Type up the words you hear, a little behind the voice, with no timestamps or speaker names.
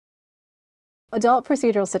adult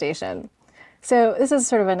procedural sedation. So this is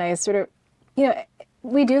sort of a nice sort of, you know,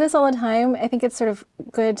 we do this all the time. I think it's sort of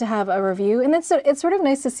good to have a review, and it's sort of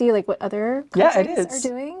nice to see like what other countries are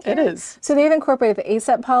doing here. It is. So they've incorporated the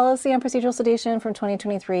ACEP policy on procedural sedation from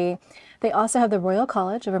 2023. They also have the Royal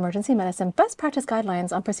College of Emergency Medicine best practice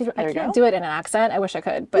guidelines on procedural. I can't do it in an accent. I wish I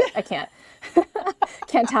could, but I can't.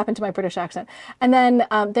 Can't tap into my British accent. And then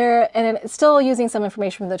it's still using some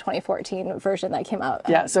information from the 2014 version that came out.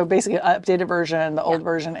 Yeah. So basically, updated version, the old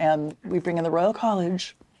version, and we bring in the Royal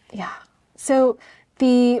College. Yeah. So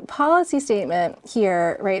the policy statement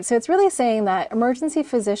here, right? So it's really saying that emergency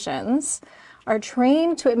physicians are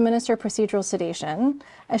trained to administer procedural sedation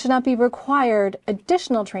and should not be required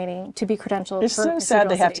additional training to be credentialed It's for so sad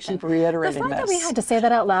they have to sedation. keep reiterating The fact this. that we had to say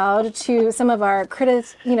that out loud to some of our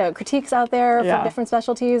critiques out there from different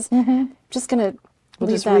specialties, just gonna We'll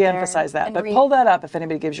just re-emphasize that. But pull that up if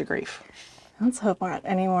anybody gives you grief. Let's hope not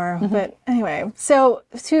anymore. But anyway, so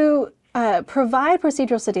to provide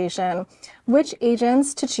procedural sedation, which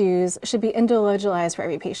agents to choose should be individualized for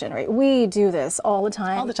every patient, right? We do this all the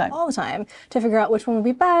time. All the time. All the time to figure out which one would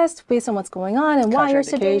be best based on what's going on and why you're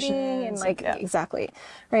sedating and like, exactly,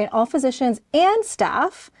 right? All physicians and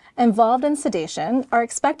staff involved in sedation are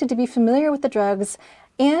expected to be familiar with the drugs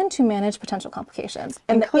and to manage potential complications.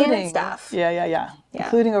 Including staff. Yeah.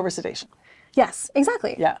 Including oversedation. Yes,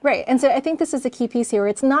 exactly. Yeah. Right. And so I think this is the key piece here where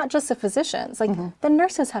it's not just the physicians, like the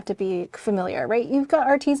nurses have to be familiar, right? You've got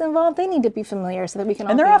RTs involved, they need to be familiar so that we can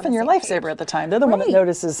all And they're be on often the your same lifesaver page. at the time. They're the one that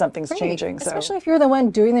notices something's changing. So. Especially if you're the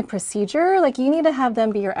one doing the procedure, like you need to have them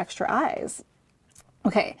be your extra eyes.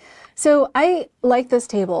 Okay, so I like this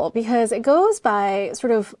table because it goes by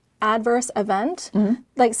sort of adverse event.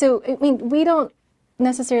 Like, so, I mean, we don't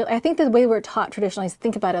necessarily, I think the way we're taught traditionally is to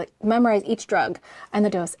think about it, like memorize each drug and the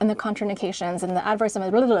dose and the contraindications and the adverse events,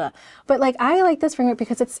 blah, blah, blah. But like, I like this framework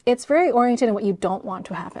because it's very oriented in what you don't want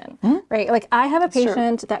to happen, right? Like I have a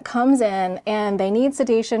patient that comes in and they need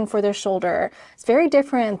sedation for their shoulder. It's very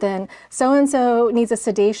different than so-and-so needs a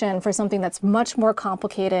sedation for something that's much more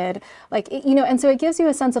complicated. Like, you know, and so it gives you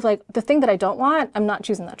a sense of like, the thing that I don't want, I'm not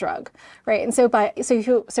choosing that drug, right? And so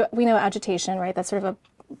so we know agitation, right? That's sort of a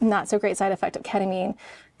not so great side effect of ketamine.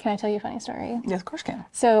 Can I tell you a funny story? Yes, of course you can.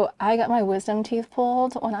 So I got my wisdom teeth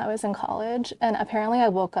pulled when I was in college, and apparently I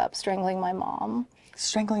woke up strangling my mom.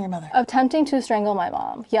 Strangling your mother. Attempting to strangle my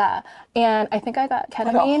mom, yeah. And I think I got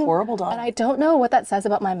ketamine. What a horrible dog. And I don't know what that says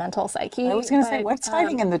about my mental psyche. I was going to say, what's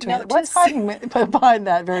hiding in between? What's hiding behind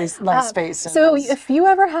that very nice face? So if you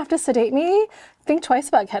ever have to sedate me, think twice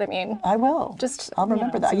about ketamine. I will. I'll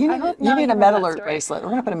remember that. So you need a med alert bracelet. We're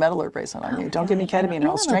going to put a med alert bracelet on you. Don't give me ketamine or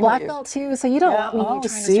I'll strangle you. I'm a black belt too, so you don't want me trying to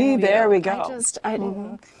strangle you. There we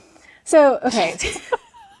go. So, okay.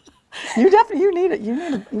 You need it. You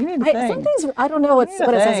need a thing. Some things, I don't know what it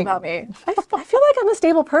says about me. I feel like I'm a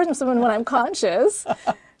stable person when I'm conscious.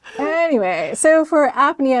 Anyway, so for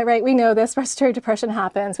apnea, right, we know this respiratory depression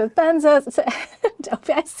happens with benzos.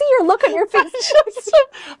 I see your look on your face.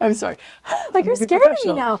 I'm sorry. Like you're scaring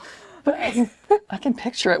me now. But I can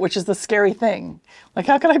picture it, which is the scary thing. Like,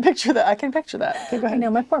 how can I picture that? I can picture that. Okay, go ahead. I know,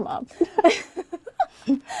 my poor mom.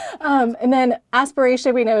 And then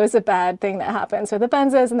aspiration, we know, is a bad thing that happens with the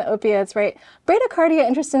benzos and the opiates, right? Bradycardia,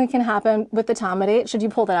 interestingly, can happen with the etomidate. Should you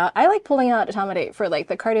pull that out? I like pulling out etomidate for like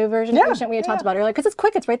the cardioversion patient we had talked about earlier because it's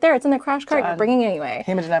quick. It's right there. It's in the crash cart. You're bringing it anyway.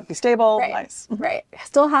 Hemodynamically stable. Right. Nice. Right.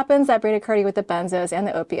 Still happens, that bradycardia with the benzos and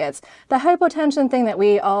the opiates. The hypotension thing that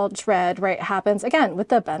we all dread, right, happens again with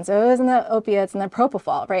the benzos and the opiates and the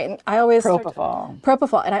propofol, right? And I always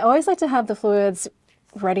propofol, and I always like to have the fluids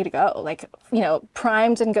ready to go, like, you know,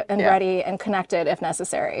 primed and ready and connected if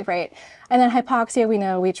necessary, right? And then hypoxia, we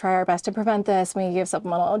know we try our best to prevent this. We give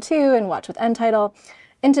supplemental O2 and watch with end tidal.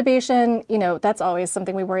 Intubation, you know, that's always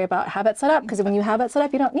something we worry about. Have it set up, because when you have it set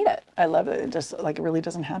up, you don't need it. I love it. It just, like, it really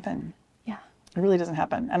doesn't happen. Yeah. It really doesn't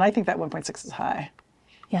happen. And I think that 1.6 is high.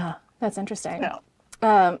 Yeah, that's interesting. Yeah.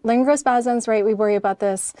 Laryngospasms, right? We worry about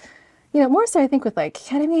this, you know, more so I think with like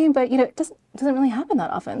ketamine, but you know, it doesn't really happen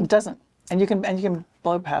that often. It doesn't. And you can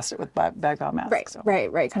blow past it with bag valve masks. Right, so.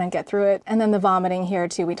 right. Kind of get through it. And then the vomiting here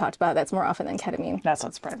too, we talked about, that's more often than ketamine. That's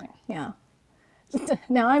not surprising. Yeah.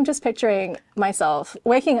 Now I'm just picturing myself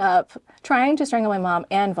waking up, trying to strangle my mom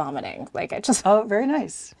and vomiting. Like I just... Oh, very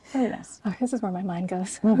nice. Very nice. Oh, this is where my mind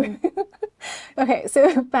goes. Okay,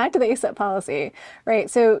 so back to the ACEP policy, right?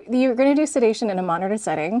 So you're going to do sedation in a monitored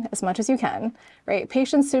setting as much as you can, right?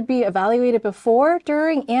 Patients should be evaluated before,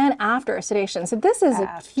 during, and after sedation. So this is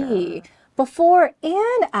a key. Before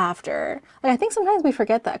and after. Like I think sometimes we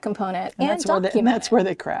forget that component and that's where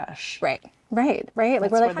they crash. Right. Right. Like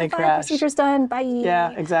That's we're like, when they high five, crash. procedure's done, bye.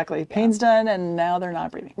 Yeah, exactly. Pain's done, and now they're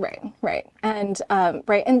not breathing. Right. And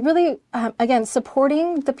and really, again,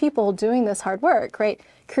 supporting the people doing this hard work, right?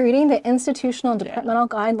 Creating the institutional and departmental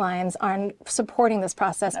guidelines on supporting this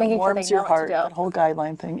process, making sure they Warms know your what heart. to do. That whole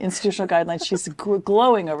guideline thing, institutional guidelines. She's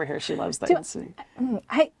glowing over here. She loves that.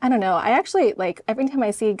 I don't know. I actually like every time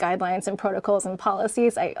I see guidelines and protocols and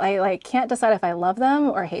policies, I like can't decide if I love them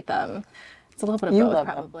or hate them. It's a little bit of both,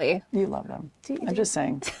 probably. Them. You love them. I'm just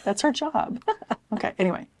saying. That's her job. Okay,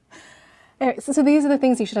 anyway. So these are the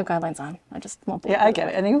things you should have guidelines on. I just won't believe I get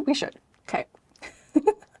it. I think we should. Okay.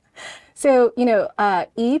 So,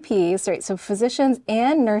 EPs, right, so physicians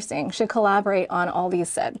and nursing should collaborate on all these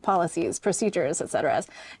said policies, procedures, et cetera.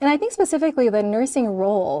 And I think specifically the nursing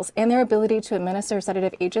roles and their ability to administer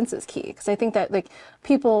sedative agents is key. Because I think that like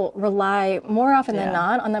people rely more often than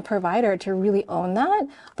not on the provider to really own that,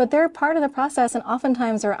 but they're part of the process and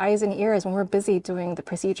oftentimes are eyes and ears when we're busy doing the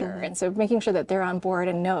procedure. And so making sure that they're on board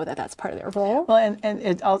and know that that's part of their role. Well,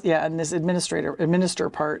 and this administer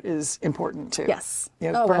part is important too. Yes.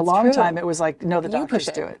 For a long time, it was like, no, the doctors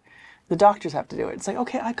do it. The doctors have to do it. It's like,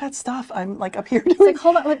 okay, I've got stuff. I'm like up here doing. It's like,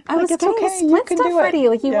 hold on, I was getting okay, the split stuff ready.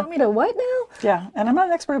 Like, you want me to what now? Yeah, and I'm not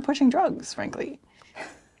an expert at pushing drugs, frankly.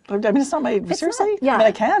 I mean, it's not my, seriously? Yeah. I mean,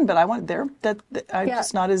 I can, but I want I'm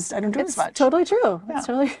just not as, I don't do it as much. Totally true. Yeah. It's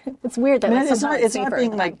totally, it's weird that it's not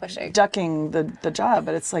being like ducking the job,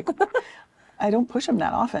 but it's like, I don't push them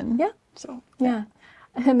that often. Yeah. So. Yeah.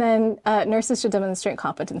 And then nurses should demonstrate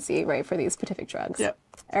competency, right, for these specific drugs. Yeah.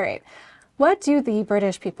 All right. What do the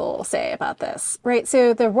British people say about this? Right,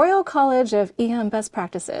 so the Royal College of EM Best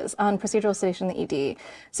Practices on Procedural Sedation in the ED.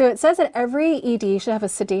 So it says that every ED should have a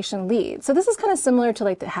sedation lead. So this is kind of similar to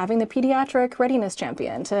like having the pediatric readiness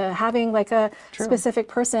champion, to having like a specific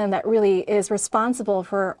person that really is responsible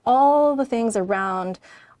for all the things around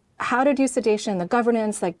how to do sedation, the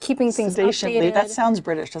governance, like keeping things updated. Lead. That sounds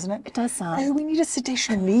British, doesn't it? It does sound. Oh, we need a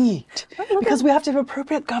sedation lead because we have to have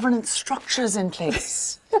appropriate governance structures in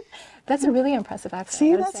place. That's a really impressive accent.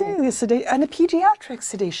 See, that's it. And a pediatric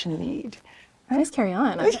sedation lead. Please carry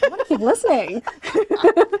on. I want to keep listening.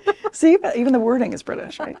 See, even the wording is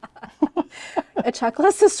British, right? A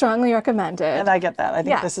checklist is strongly recommended. And I get that. I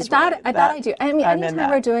think this is that I do. I mean, anytime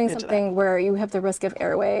we're doing into something where you have the risk of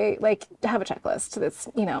airway, like have a checklist that's,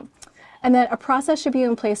 and then a process should be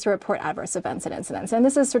in place to report adverse events and incidents. And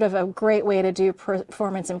this is sort of a great way to do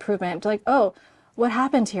performance improvement. Like, oh, what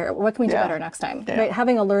happened here? What can we do better next time? Yeah. Right?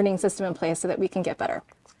 Having a learning system in place so that we can get better.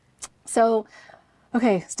 So,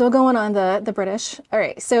 okay, still going on the British. All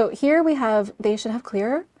right, so here we have, they should have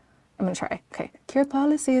clear, I'm going to try. Okay, clear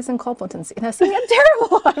policies and competency. Now, see, I'm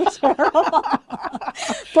terrible. I'm terrible.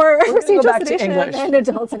 For procedural sedation and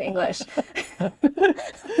adults in English.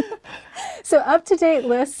 So up-to-date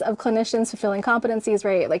lists of clinicians fulfilling competencies,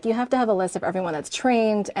 right? Like you have to have a list of everyone that's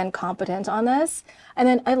trained and competent on this. And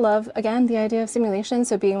then I love, again, the idea of simulation.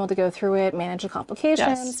 So being able to go through it, manage the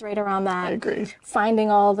complications right around that. I agree. Finding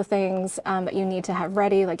all the things that you need to have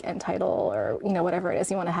ready, like end title or, whatever it is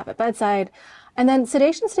you want to have at bedside. And then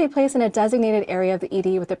sedation should take place in a designated area of the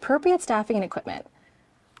ED with appropriate staffing and equipment.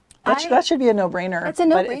 That should be a no-brainer. It's a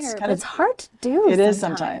no-brainer, but it's hard to do. It is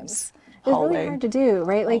sometimes. It's really hard to do,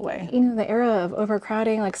 right? Like, the era of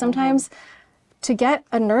overcrowding, like sometimes to get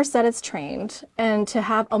a nurse that is trained and to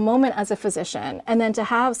have a moment as a physician, and then to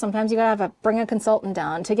have, sometimes you gotta bring a consultant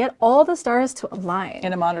down to get all the stars to align.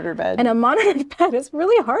 In a monitored bed. In a monitored bed. It's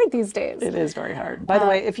really hard these days. It is very hard. By the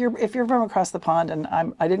way, if you're from across the pond, and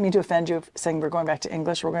I didn't mean to offend you saying we're going back to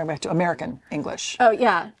English, we're going back to American English. Oh,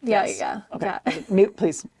 yeah. Okay. Yeah. Mute,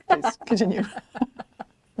 please continue.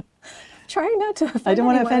 Trying not to offend I don't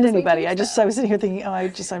want to offend anybody. I was sitting here thinking,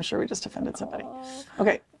 I'm sure we just offended somebody.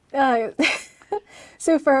 Okay.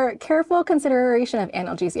 So for careful consideration of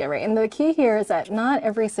analgesia, right? And the key here is that not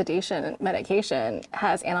every sedation medication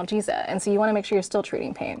has analgesia. And so you want to make sure you're still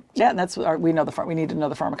treating pain. Yeah, and that's we need to know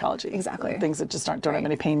the pharmacology. Exactly. Things that just don't have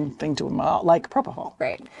any pain thing to them, like propofol.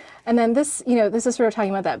 Right. And then this, this is sort of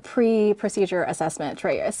talking about that pre-procedure assessment,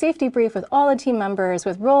 right? A safety brief with all the team members,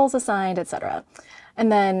 with roles assigned, et cetera. And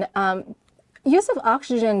then use of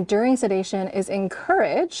oxygen during sedation is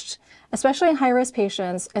encouraged, especially in high-risk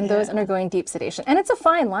patients and those undergoing deep sedation. And it's a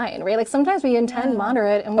fine line, right? Like sometimes we intend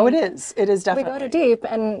moderate and it is. It is definitely. We go to deep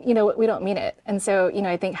and, we don't mean it. And so,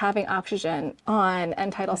 I think having oxygen on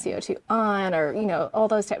and tidal CO2 on or, all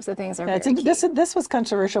those types of things are very key. This was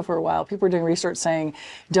controversial for a while. People were doing research saying,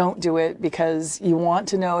 don't do it because you want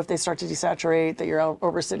to know if they start to desaturate, that you're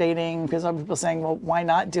over sedating. Because other people saying, well, why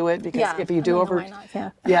not do it? Because if you do why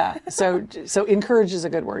not? So encourage is a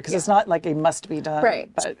good word because it's not like a must be done.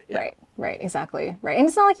 Right. But, Right. Right, exactly. Right. And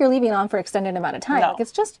it's not like you're leaving it on for an extended amount of time. No. Like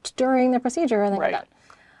it's just during the procedure and then Right. you're done.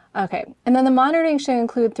 Okay. And then the monitoring should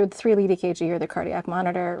include through the 3-lead EKG or the cardiac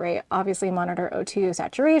monitor, right? Obviously monitor O2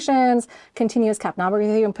 saturations, continuous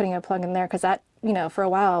capnography, and putting a plug in there because that, you know, for a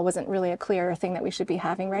while wasn't really a clear thing that we should be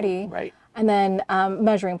having ready. Right. And then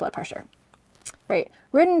measuring blood pressure. Right.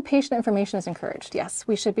 Written patient information is encouraged. Yes,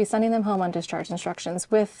 we should be sending them home on discharge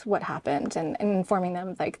instructions with what happened and informing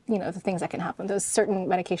them, like, you know, the things that can happen, those certain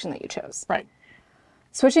medication that you chose. Right.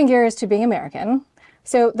 Switching gears to being American.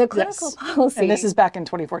 So the clinical policy. And this is back in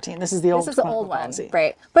 2014. This is the old clinical policy.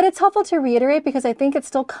 Right. But it's helpful to reiterate because I think it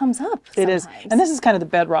still comes up sometimes. It is. And this is kind of the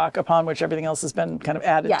bedrock upon which everything else has been kind of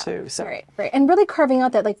added to. So. Right, right. And really carving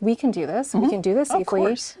out that, like, we can do this. We can do this safely. Of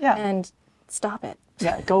course. Yeah. And stop it.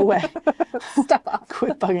 Yeah, go away. Step off.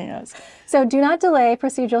 Quit bugging us. So do not delay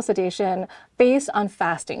procedural sedation based on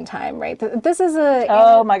fasting time, right? This is a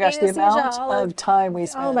oh my gosh, the amount of time we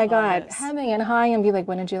spend. Oh my God, hemming and hawing and be like,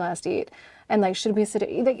 when did you last eat? And like, should we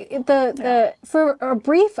sedate? For a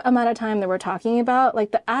brief amount of time that we're talking about,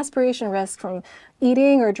 like the aspiration risk from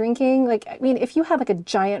eating or drinking, like, I mean, if you have like a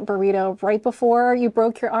giant burrito right before you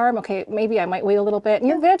broke your arm, okay, maybe I might wait a little bit. And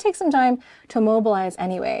you're going to take some time to mobilize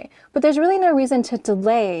anyway. But there's really no reason to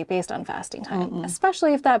delay based on fasting time,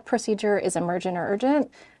 especially if that procedure is emergent or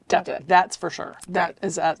urgent. Don't do it. That's for sure.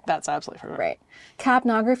 That's absolutely for sure. Right.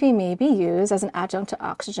 Capnography may be used as an adjunct to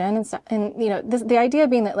oxygen, and you know, the idea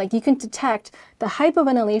being that like you can detect the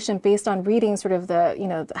hypoventilation based on reading sort of the, you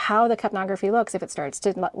know, how the capnography looks. If it starts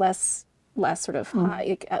to less sort of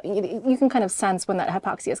high, you can kind of sense when that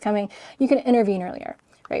hypoxia is coming. You can intervene earlier,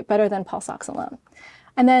 right? Better than pulse ox alone.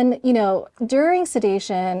 And then, you know, during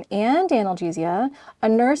sedation and analgesia, a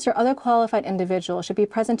nurse or other qualified individual should be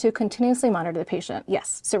present to continuously monitor the patient.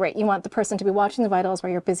 Yes. So, right, you want the person to be watching the vitals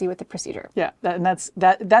while you're busy with the procedure. Yeah,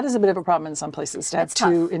 that is a bit of a problem in some places to have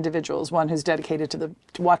two individuals, one who's dedicated to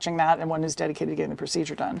watching that and one who's dedicated to getting the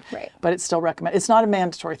procedure done. Right. But it's still recommended. It's not a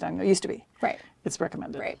mandatory thing. It used to be. Right. It's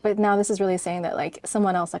recommended. Right. But now this is really saying that like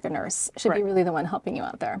someone else, like a nurse, should be really the one helping you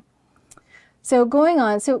out there. So going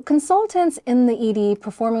on, so consultants in the ED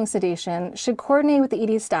performing sedation should coordinate with the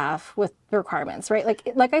ED staff with the requirements, right?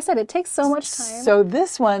 Like I said, it takes so much time. So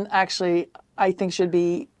this one actually, I think, should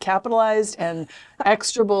be capitalized and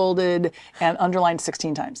extra bolded and underlined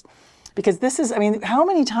 16 times. Because this is, I mean, how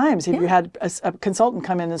many times have you had a consultant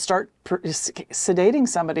come in and start sedating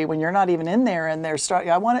somebody when you're not even in there and they're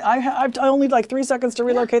starting, I only like 3 seconds to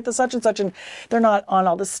relocate the such and such, and they're not on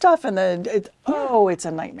all this stuff, and then it's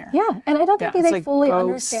a nightmare. Yeah, and I don't think they like, fully go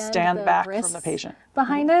understand stand the back risks from the patient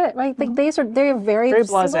behind it, right? Like they're very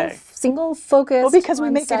blasé. single focused. Well, because we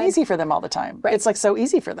make it easy for them all the time. Right. It's like so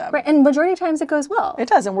easy for them. Right, and majority of times it goes well. It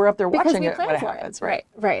does, and we're up there because watching we it plan when it for happens. Right,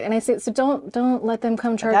 right. And I say, so don't let them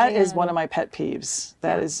come charging. That is one of my pet peeves.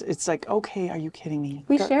 That is, it's like, okay, are you kidding me?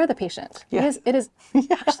 We share the patient. Yeah. It is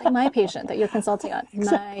actually my patient that you're consulting on.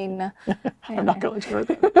 Mine. I'm not going to share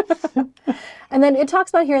that. And then it talks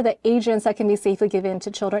about here the agents that can be safely given to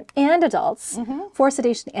children and adults for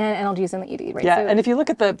sedation and analgesia in the ED, right? Yeah, so, and if you look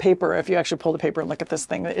at the paper, if you actually pull the paper and look at this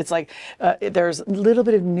thing, it's like there's a little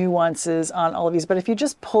bit of nuances on all of these, but if you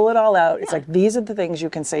just pull it all out, it's like these are the things you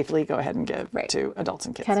can safely go ahead and give to adults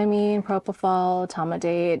and kids. Ketamine, propofol,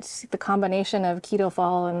 etomidate, the combination of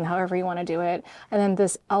ketofol and however you want to do it, and then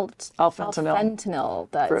this alfentanil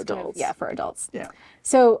that's for adults. for adults. Yeah.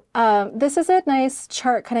 So this is a nice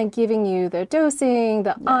chart kind of giving you the dosing,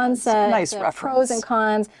 the onset, nice the reference. pros and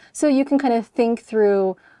cons, so you can kind of think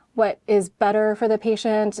through what is better for the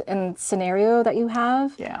patient and scenario that you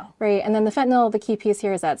have. Yeah. Right. And then the fentanyl, the key piece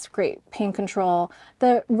here is that's great pain control.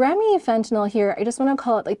 The remifentanil here, I just want to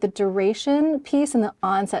call it like the duration piece and the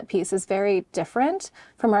onset piece is very different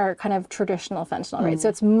from our kind of traditional fentanyl, right? So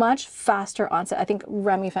it's much faster onset. I think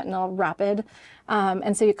remifentanil rapid.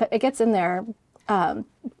 And so it gets in there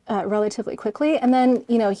relatively quickly. And then,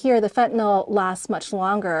 you know, here the fentanyl lasts much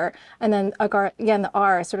longer. And then again, the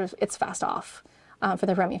R sort of, it's fast off. For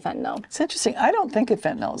the remifentanil. It's interesting. I don't think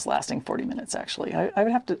fentanyl is lasting 40 minutes, actually. I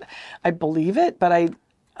would have to, I believe it, but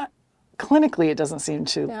clinically it doesn't seem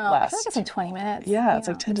to last. I feel like it's like 20 minutes. Yeah, it's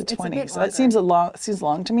like 10 to 20. So that seems seems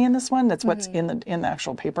long to me in this one. That's what's in the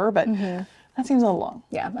actual paper, but that seems a little long.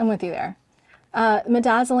 Yeah, I'm with you there.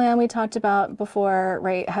 Midazolam we talked about before,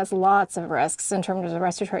 right, has lots of risks in terms of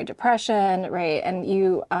respiratory depression, right, and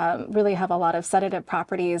you really have a lot of sedative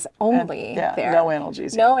properties only there. No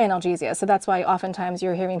analgesia. No analgesia. So that's why oftentimes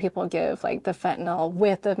you're hearing people give like the fentanyl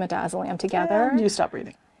with the midazolam together. You stop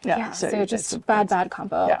breathing. Yeah, so just bad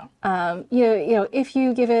combo. Yeah. You know, if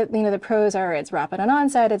you give it, you know, the pros are it's rapid on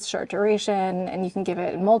onset, it's short duration, and you can give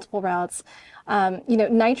it in multiple routes. You know,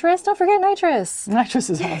 nitrous, don't forget nitrous. Nitrous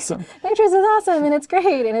is awesome. Nitrous is awesome, and it's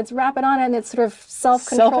great, and it's rapid on, and it's sort of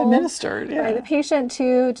self-controlled. Self-administered, yeah. By the patient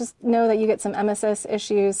too. Just know that you get some MSS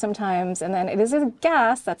issues sometimes, and then it is a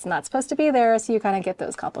gas that's not supposed to be there, so you kind of get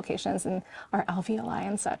those complications in our alveoli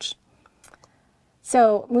and such.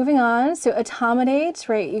 So moving on, so etomidate,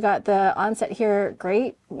 right, you got the onset here,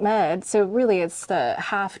 great med. So really it's the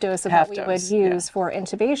half dose of what we would use for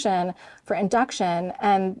intubation, for induction.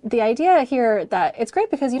 And the idea here that it's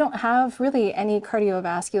great because you don't have really any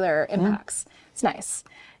cardiovascular impacts. It's nice.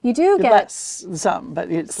 You do get less, some,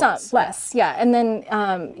 but it's less, yeah. And then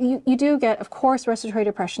you do get, of course, respiratory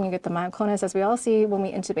depression. You get the myoclonus, as we all see when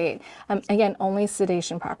we intubate. Again, only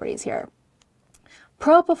sedation properties here.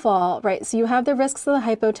 Propofol, right, so you have the risks of the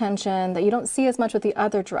hypotension that you don't see as much with the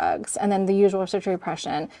other drugs, and then the usual respiratory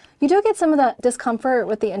depression. You do get some of that discomfort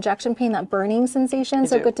with the injection pain, that burning sensation,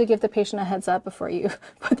 so good to give the patient a heads up before you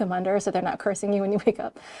put them under so they're not cursing you when you wake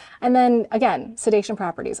up. And then, again, sedation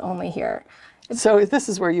properties only here. So this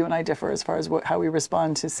is where you and I differ as far as how we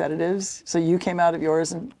respond to sedatives. So you came out of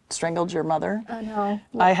yours and strangled your mother. I know.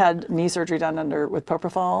 I had knee surgery done with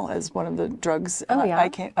propofol as one of the drugs. Oh, yeah.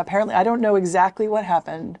 Apparently, I don't know exactly what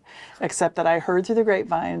happened, except that I heard through the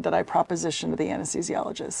grapevine that I propositioned the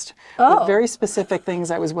anesthesiologist with very specific things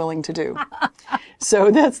I was willing to do.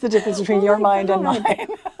 So that's the difference between your mind and mine.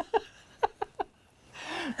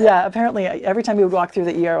 Yeah, apparently every time he would walk through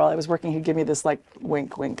the ER while I was working, he'd give me this like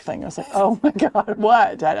wink, wink thing. I was like, oh my God,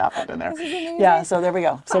 what had happened in there? Yeah, so there we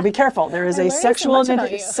go. So be careful. There is a sexual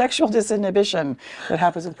disinhibition that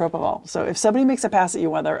happens with propofol. So if somebody makes a pass at you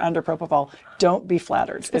while they're under propofol, don't be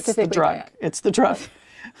flattered. It's the drug. Diane. It's the drug.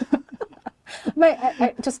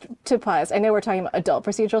 Just to pause, I know we're talking about adult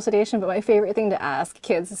procedural sedation, but my favorite thing to ask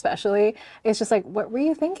kids especially is just like, what were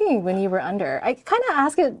you thinking when you were under? I kind of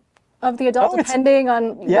ask it of the adult, depending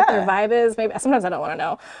on what their vibe is. Maybe sometimes I don't want to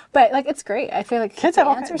know, but like it's great. I feel like kids have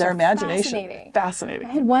all their imagination. Fascinating.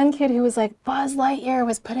 I had one kid who was like, Buzz Lightyear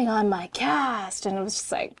was putting on my cast, and it was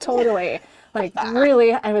just like totally, like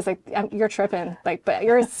really. I was like, you're tripping, like, but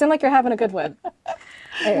you seem like you're having a good one.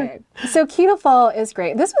 Anyway, so ketofol is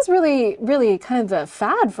great. This was really, really kind of the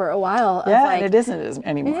fad for a while. And it isn't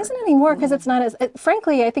anymore. It isn't anymore because it's not as,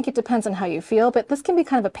 frankly, I think it depends on how you feel, but this can be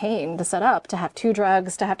kind of a pain to set up, to have two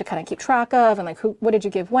drugs, to have to kind of keep track of, and like, what did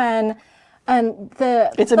you give when? And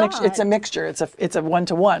it's a mixture. It's a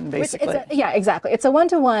one-to-one, basically. Yeah, exactly. It's a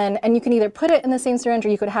one-to-one, and you can either put it in the same syringe or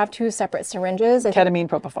you could have two separate syringes. Ketamine,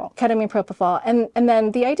 propofol. Ketamine, propofol. And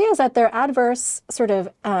then the idea is that their adverse sort of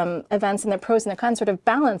events and the pros and the cons sort of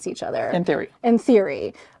balance each other. In theory. In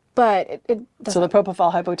theory. But it doesn't. So the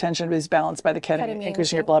propofol hypotension is balanced by the ketamine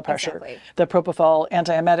increasing your blood pressure. Exactly. The propofol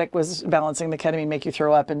antiemetic was balancing the ketamine, make you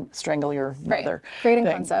throw up and strangle your mother. Great in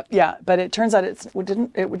concept. Yeah, but it turns out it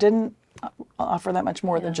didn't offer that much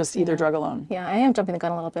more than just either drug alone. Yeah, I am jumping the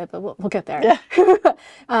gun a little bit, but we'll get there.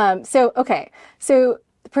 Yeah. So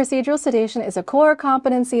procedural sedation is a core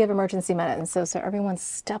competency of emergency medicine. So everyone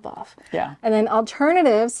step off. Yeah. And then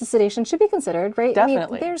alternatives to sedation should be considered, right?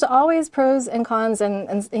 Definitely. I mean, there's always pros and cons,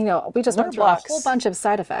 and you know, we just went through a whole bunch of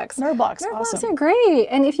side effects. Nerve blocks, awesome. Are great.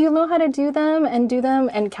 And if you know how to do them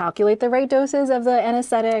and calculate the right doses of the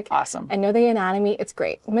anesthetic, awesome. And know the anatomy, it's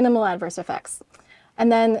great. Minimal adverse effects.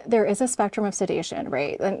 And then there is a spectrum of sedation,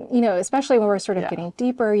 right? And, you know, especially when we're sort of getting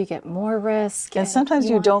deeper, you get more risk. And sometimes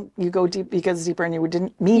you go deep because it's deeper and you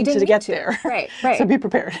didn't mean to get there. Right. So be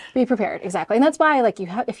prepared. Be prepared, exactly. And that's why, like,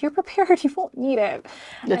 if you're prepared, you won't need it.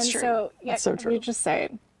 That's true. So, that's so true. You just say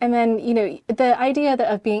it. And then, you know, the idea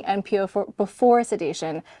of being NPO before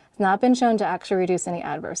sedation has not been shown to actually reduce any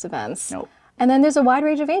adverse events. Nope. And then there's a wide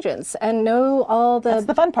range of agents, and know all the... That's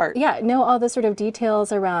the fun part. Yeah, know all the sort of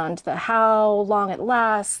details around the how long it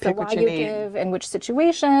lasts, the why you give, and which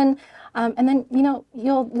situation. And then, you know,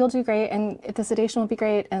 you'll do great, and the sedation will be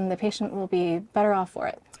great, and the patient will be better off for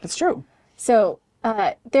it. It's true. So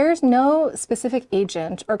there's no specific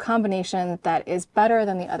agent or combination that is better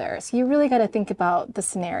than the other. So you really got to think about the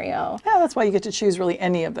scenario. Yeah, that's why you get to choose really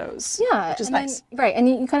any of those. Yeah. Which is nice. Right. And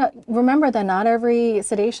you kind of remember that not every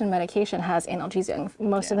sedation medication has analgesia, and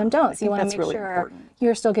most of them don't. So you want to make sure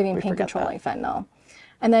you're still giving pain controlling fentanyl.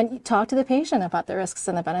 And then talk to the patient about the risks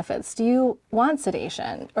and the benefits. Do you want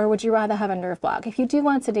sedation, or would you rather have a nerve block? If you do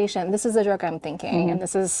want sedation, this is the drug I'm thinking, and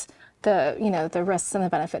this is the risks and the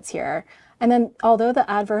benefits here. And then, although the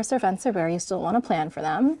adverse events are rare, you still want to plan for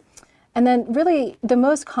them. And then really the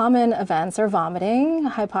most common events are vomiting,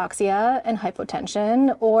 hypoxia, and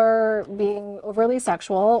hypotension, or being overly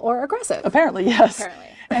sexual or aggressive. Apparently, yes. Apparently.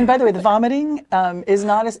 And by the way, the vomiting is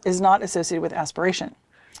not associated with aspiration.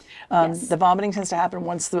 The vomiting tends to happen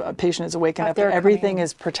once the patient is awakened up. Everything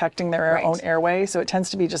is protecting their own airway, so it tends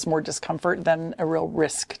to be just more discomfort than a real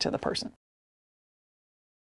risk to the person.